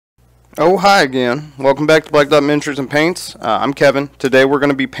Oh, hi again. Welcome back to Black Dot Miniatures and Paints. I'm Kevin. Today we're going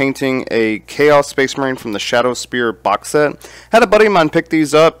to be painting a Chaos Space Marine from the Shadow Spear box set. Had a buddy of mine pick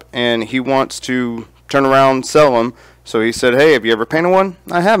these up, and he wants to turn around and sell them. So he said, hey, have you ever painted one?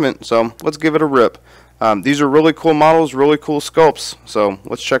 I haven't, so let's give it a rip. These are really cool models, really cool sculpts, so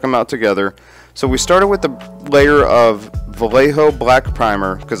let's check them out together. So we started with the layer of Vallejo black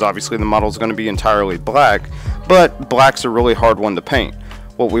primer, because obviously the model is going to be entirely black, but black's a really hard one to paint.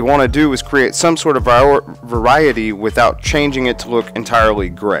 What we want to do is create some sort of variety without changing it to look entirely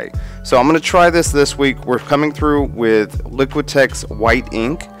gray. So I'm going to try this week. We're coming through with Liquitex white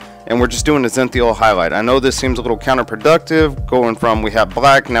ink, and we're just doing a Zenithial highlight. I know this seems a little counterproductive, going from we have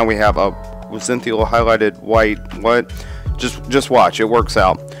black, now we have a Zenithial highlighted white. What? Just watch, it works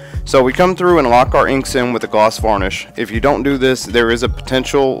out. So we come through and lock our inks in with a gloss varnish. If you don't do this, there is a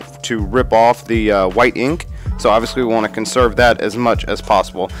potential to rip off the white ink. So obviously we want to conserve that as much as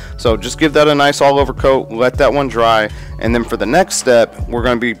possible. So just give that a nice all over coat, let that one dry, and then for the next step, we're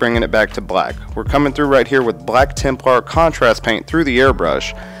going to be bringing it back to black. We're coming through right here with Black Templar contrast paint through the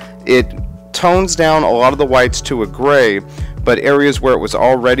airbrush. It tones down a lot of the whites to a gray, but areas where it was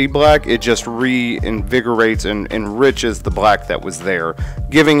already black, it just reinvigorates and enriches the black that was there,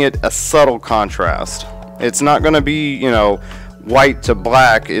 giving it a subtle contrast. It's not going to be, you know, white to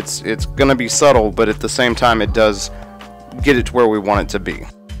black. It's going to be subtle, but at the same time it does get it to where we want it to be.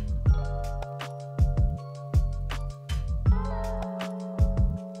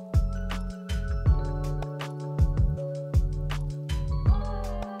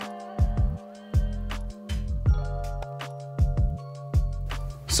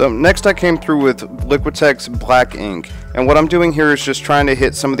 So next I came through with Liquitex black ink, and what I'm doing here is just trying to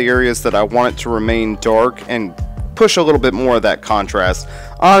hit some of the areas that I want it to remain dark and push a little bit more of that contrast.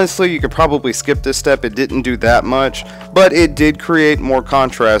 Honestly, you could probably skip this step. It didn't do that much, but it did create more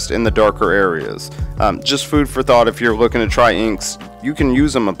contrast in the darker areas. Just food for thought. If you're looking to try inks, you can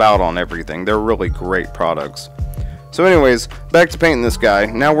use them about on everything. They're really great products. So anyways, back to painting this guy.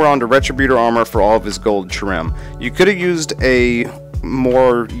 Now we're on to Retributor armor for all of his gold trim. You could have used a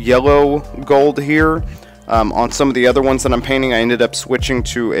more yellow gold here. On some of the other ones that I'm painting, I ended up switching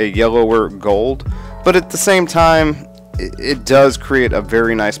to a yellower gold, but at the same time it does create a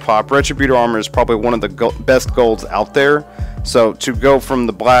very nice pop. Retributor armor is probably one of the best golds out there, so to go from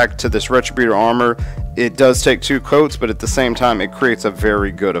the black to this Retributor armor, it does take two coats, but at the same time it creates a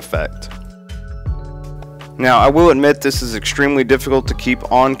very good effect. Now I will admit this is extremely difficult to keep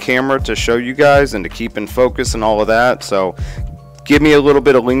on camera to show you guys and to keep in focus and all of that, so give me a little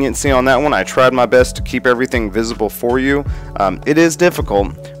bit of leniency on that one. I tried my best to keep everything visible for you. It is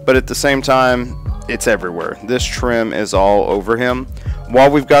difficult, but at the same time, it's everywhere. This trim is all over him.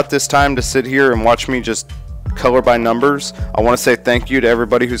 While we've got this time to sit here and watch me just color by numbers, I want to say thank you to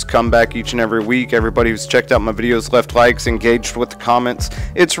everybody who's come back each and every week, everybody who's checked out my videos, left likes, engaged with the comments.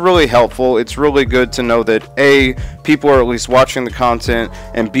 It's really helpful. It's really good to know that A, people are at least watching the content,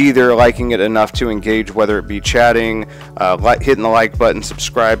 and B, they're liking it enough to engage, whether it be chatting, hitting the like button,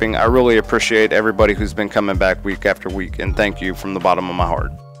 subscribing. I really appreciate everybody who's been coming back week after week, and thank you from the bottom of my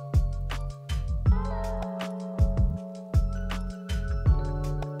heart.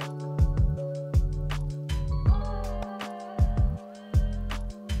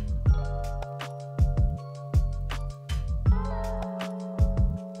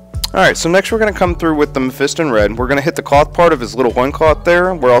 Alright, so next we're going to come through with the Mephiston Red. We're going to hit the cloth part of his little loincloth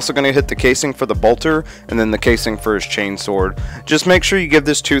there. We're also going to hit the casing for the bolter, and then the casing for his chainsword. Just make sure you give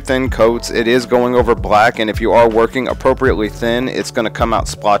this two thin coats. It is going over black, and if you are working appropriately thin, it's going to come out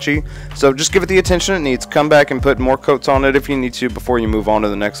splotchy. So just give it the attention it needs. Come back and put more coats on it if you need to before you move on to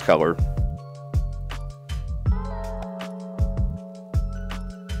the next color.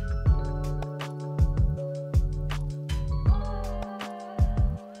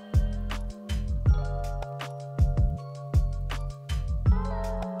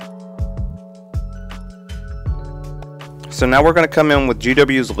 So now we're going to come in with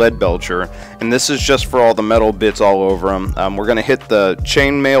GW's Lead Belcher, and this is just for all the metal bits all over him. We're going to hit the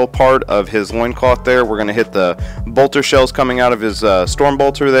chainmail part of his loincloth there. We're going to hit the bolter shells coming out of his storm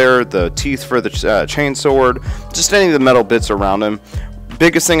bolter there, the teeth for the chainsword, just any of the metal bits around him.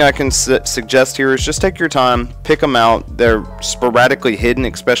 Biggest thing I can suggest here is just take your time, pick them out. They're sporadically hidden,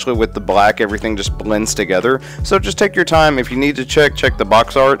 especially with the black. Everything just blends together. So just take your time. If you need to check the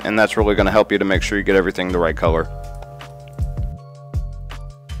box art, and that's really going to help you to make sure you get everything the right color.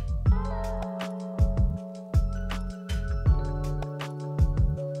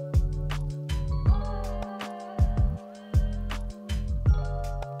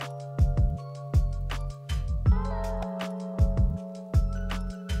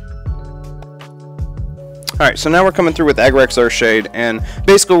 Alright, so now we're coming through with Agrex Earthshade, and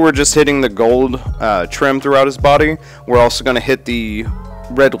basically we're just hitting the gold trim throughout his body. We're also going to hit the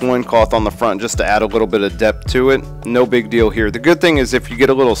red loincloth on the front just to add a little bit of depth to it. No big deal here. The good thing is if you get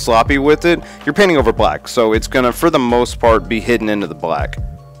a little sloppy with it, you're painting over black, so it's going to, for the most part, be hidden into the black.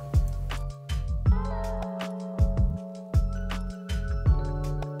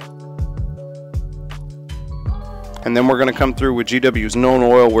 And then we're going to come through with GW's Known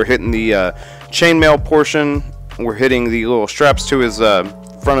Oil. We're hitting the chainmail portion. We're hitting the little straps to his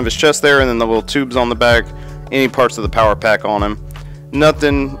front of his chest there, and then the little tubes on the back, any parts of the power pack on him.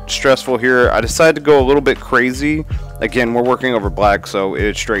 Nothing stressful here. I decided to go a little bit crazy. Again, we're working over black, so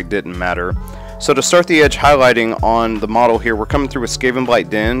it straight didn't matter. So to start the edge highlighting on the model here, we're coming through with Skaven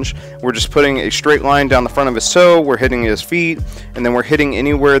Blight Dinge. We're just putting a straight line down the front of his toe, we're hitting his feet, and then we're hitting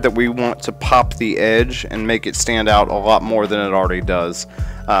anywhere that we want to pop the edge and make it stand out a lot more than it already does.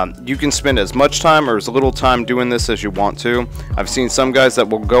 You can spend as much time or as little time doing this as you want to. I've seen some guys that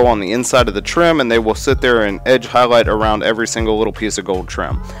will go on the inside of the trim and they will sit there and edge highlight around every single little piece of gold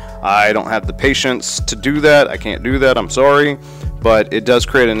trim. I don't have the patience to do that. I can't do that, I'm sorry. But it does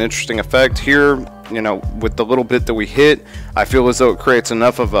create an interesting effect here. You know, with the little bit that we hit, I feel as though it creates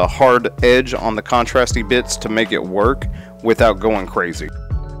enough of a hard edge on the contrasty bits to make it work without going crazy.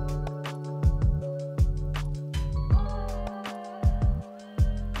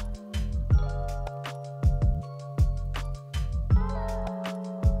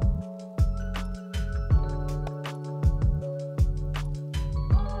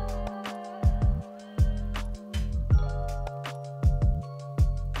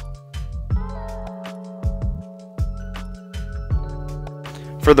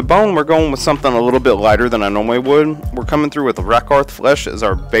 For the bone, we're going with something a little bit lighter than I normally would. We're coming through with Rakarth Flesh as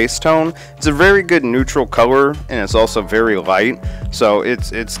our base tone. It's a very good neutral color, and it's also very light, so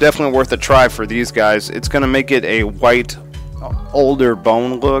it's definitely worth a try for these guys. It's going to make it a white, older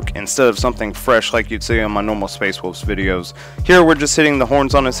bone look instead of something fresh like you'd see on my normal Space Wolves videos. Here we're just hitting the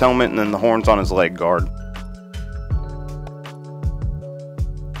horns on his helmet and then the horns on his leg guard.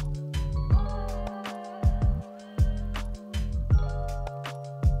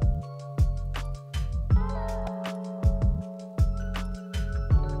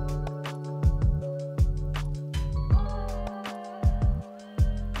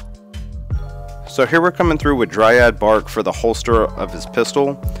 So here we're coming through with Dryad Bark for the holster of his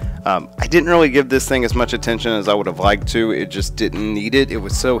pistol. I didn't really give this thing as much attention as I would have liked to. It just didn't need it. It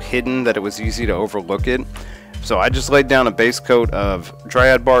was so hidden that it was easy to overlook it. So I just laid down a base coat of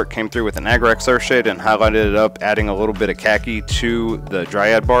Dryad Bark, came through with an Agrex Earthshade and highlighted it up, adding a little bit of khaki to the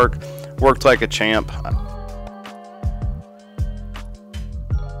Dryad Bark. Worked like a champ.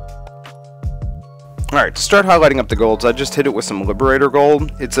 Alright, to start highlighting up the golds, I just hit it with some Liberator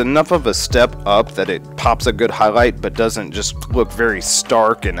Gold. It's enough of a step up that it pops a good highlight, but doesn't just look very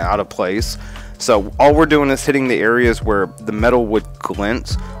stark and out of place. So all we're doing is hitting the areas where the metal would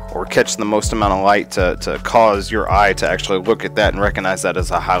glint or catch the most amount of light to cause your eye to actually look at that and recognize that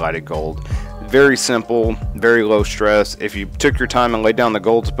as a highlighted gold. Very simple, very low stress. If you took your time and laid down the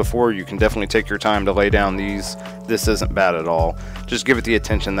golds before, you can definitely take your time to lay down these. This isn't bad at all. Just give it the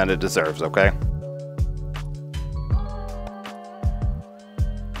attention that it deserves, okay?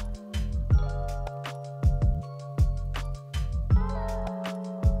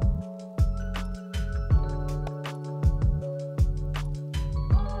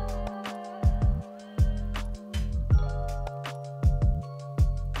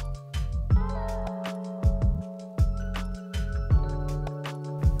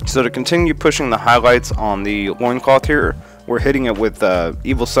 So to continue pushing the highlights on the loincloth here, we're hitting it with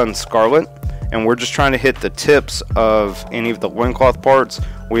Evil Sunz Scarlet, and we're just trying to hit the tips of any of the loincloth parts.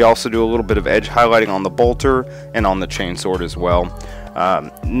 We also do a little bit of edge highlighting on the bolter and on the chainsword as well.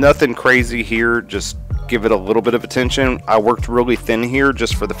 Nothing crazy here, just give it a little bit of attention. I worked really thin here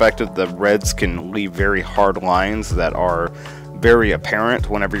just for the fact that the reds can leave very hard lines that are very apparent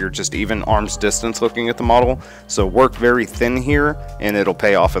whenever you're just even arm's distance looking at the model. So work very thin here and it'll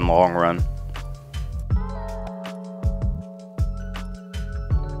pay off in the long run.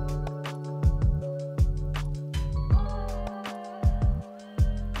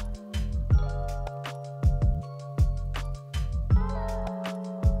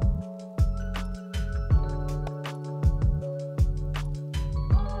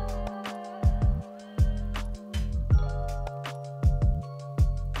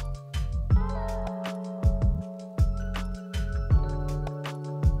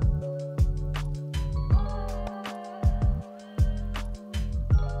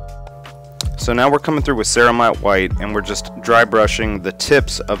 So now we're coming through with ceramite white, and we're just dry brushing the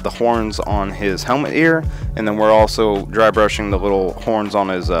tips of the horns on his helmet ear, and then we're also dry brushing the little horns on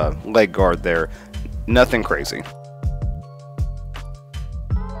his leg guard there. Nothing crazy.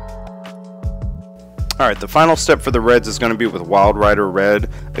 Alright, the final step for the reds is going to be with Wild Rider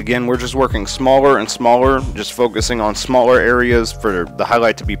Red. Again, we're just working smaller and smaller, just focusing on smaller areas for the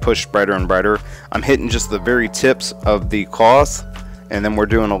highlight to be pushed brighter and brighter. I'm hitting just the very tips of the cloth, and then we're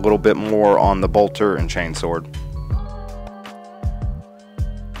doing a little bit more on the bolter and chainsword.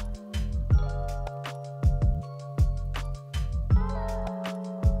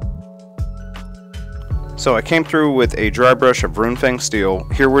 So I came through with a dry brush of Runefang Steel.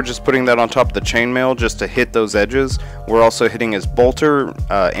 Here we're just putting that on top of the chainmail just to hit those edges. We're also hitting his bolter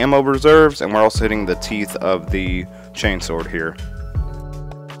ammo reserves, and we're also hitting the teeth of the chainsword here.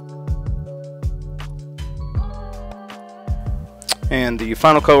 And the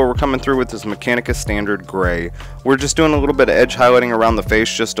final color we're coming through with is Mechanicus Standard Gray. We're just doing a little bit of edge highlighting around the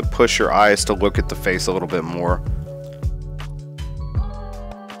face just to push your eyes to look at the face a little bit more.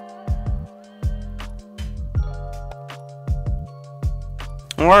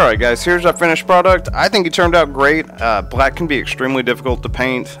 Alright guys, here's our finished product. I think it turned out great. Black can be extremely difficult to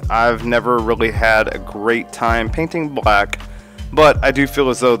paint. I've never really had a great time painting black, but I do feel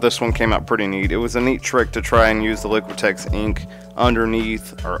as though this one came out pretty neat. It was a neat trick to try and use the Liquitex ink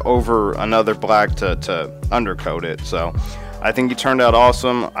underneath or over another black to undercoat it. So I think he turned out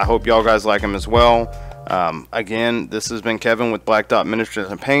awesome. I hope y'all guys like him as well. Again, this has been Kevin with Black Dot Miniatures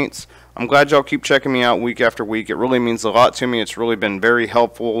and Paints. I'm glad y'all keep checking me out week after week. It really means a lot to me. It's really been very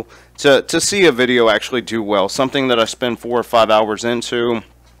helpful to see a video actually do well. Something that I spend 4 or 5 hours into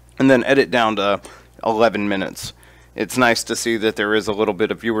and then edit down to 11 minutes. It's nice to see that there is a little bit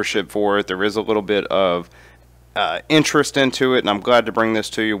of viewership for it. There is a little bit of interest into it, and I'm glad to bring this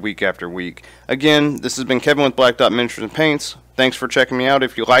to you week after week. Again, this has been Kevin with Black Dot Miniatures and Paints. Thanks for checking me out.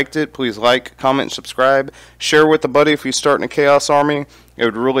 If you liked it, please like, comment, and subscribe. Share with a buddy if you start in a Chaos Army. It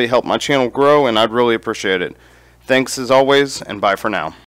would really help my channel grow, and I'd really appreciate it. Thanks as always, and bye for now.